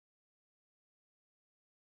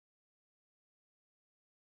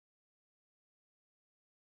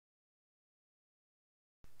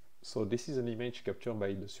So this is an image captured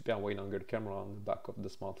by the super wide angle camera on the back of the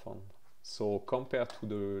smartphone. So compared to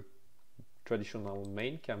the traditional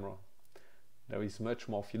main camera, there is much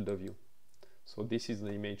more field of view. So this is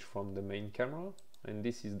the image from the main camera, and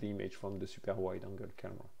this is the image from the super wide angle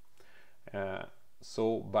camera.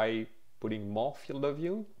 So by putting more field of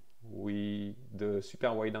view, the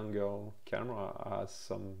super wide angle camera has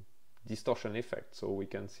some distortion effect. So we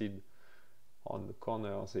can see on the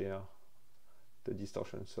corners here the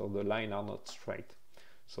distortion, so the lines are not straight.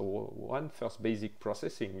 So one first basic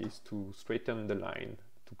processing is to straighten the line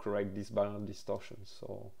to correct this barrier distortion.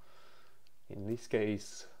 So in this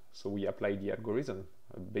case, so we apply the algorithm,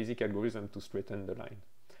 a basic algorithm to straighten the line.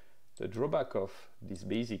 The drawback of this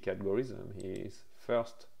basic algorithm is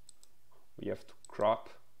first we have to crop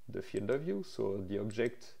the field of view, so the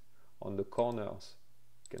object on the corners,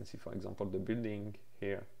 you can see for example the building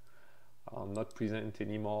here, are not present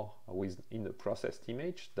anymore in the processed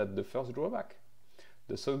image. That's the first drawback.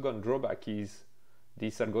 The second drawback is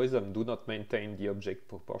this algorithm do not maintain the object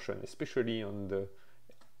proportion, especially on the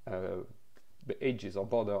edges or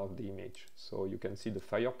border of the image. So you can see the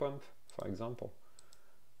fire pump, for example,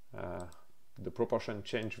 the proportion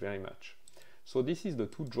change very much. So this is the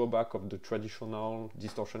two drawbacks of the traditional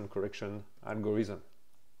distortion correction algorithm.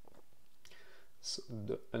 So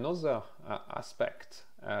another aspect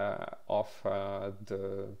of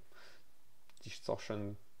the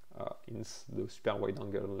distortion in the super wide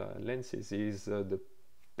angle lenses is the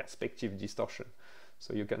perspective distortion.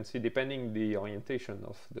 So you can see, depending the orientation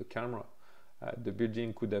of the camera, the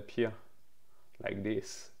building could appear like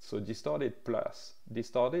this. So distorted plus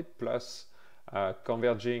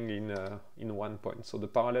converging in one point. So the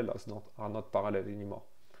parallels are not parallel anymore.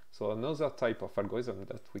 So another type of algorithm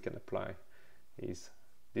that we can apply is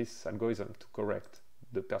this algorithm to correct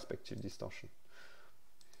the perspective distortion.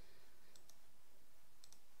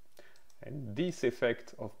 And this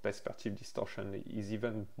effect of perspective distortion is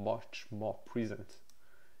even much more present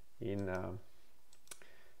in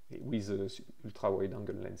with the ultra-wide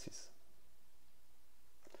angle lenses.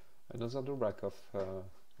 Another drawback of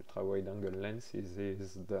ultra-wide angle lenses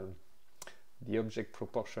is the object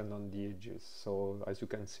proportion on the edges. So as you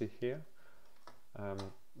can see here,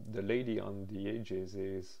 the lady on the edges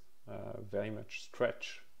is very much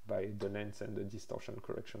stretched by the lens and the distortion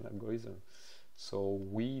correction algorithm. So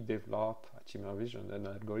we develop at Immervision an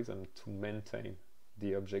algorithm to maintain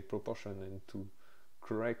the object proportion and to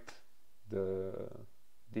correct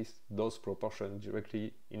those proportions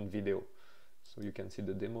directly in video. So you can see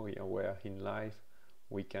the demo here where in live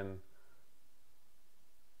we can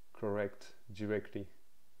correct directly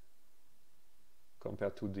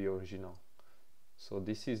compared to the original. So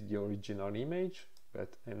this is the original image,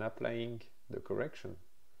 but in applying the correction,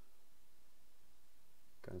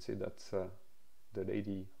 you can see that the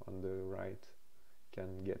lady on the right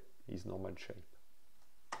can get his normal shape.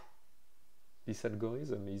 This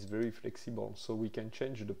algorithm is very flexible, so we can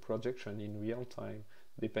change the projection in real time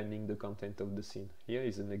depending the content of the scene. Here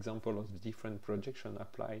is an example of different projection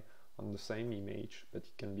applied on the same image, but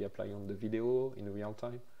it can be applied on the video in real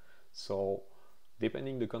time. So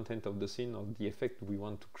depending the content of the scene or the effect we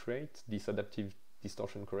want to create, this adaptive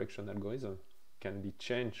distortion correction algorithm can be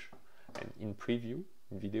changed and in preview,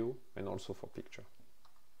 in video, and also for picture.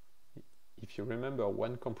 If you remember,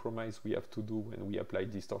 one compromise we have to do when we apply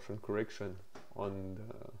distortion correction on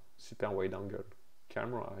the super wide angle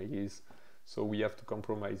camera is, so we have to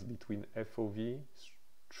compromise between FOV,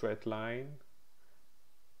 straight line,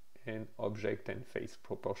 and object and face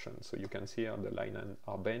proportion. So you can see how the lines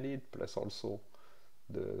are bended, plus also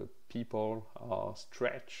the people are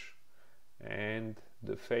stretched and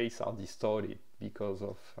the face are distorted because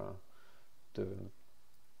of the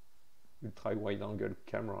ultra wide angle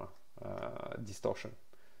camera distortion.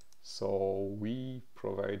 So we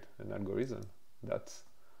provide an algorithm that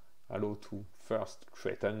allows to first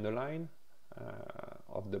straighten the line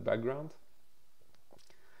of the background,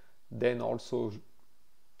 then also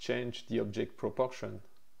change the object proportion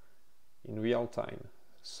in real time.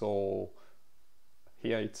 So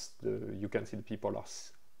here you can see the people are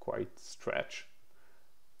quite stretched,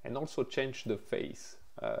 and also change the face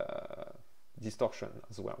distortion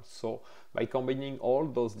as well. So by combining all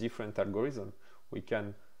those different algorithms, we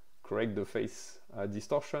can correct the face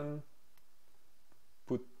distortion,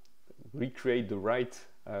 recreate the right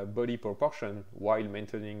body proportion while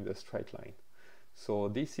maintaining the straight line. So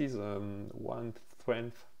this is one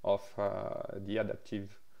strength of the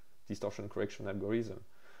adaptive distortion correction algorithm,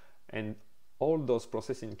 and all those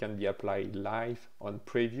processing can be applied live on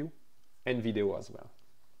preview and video as well.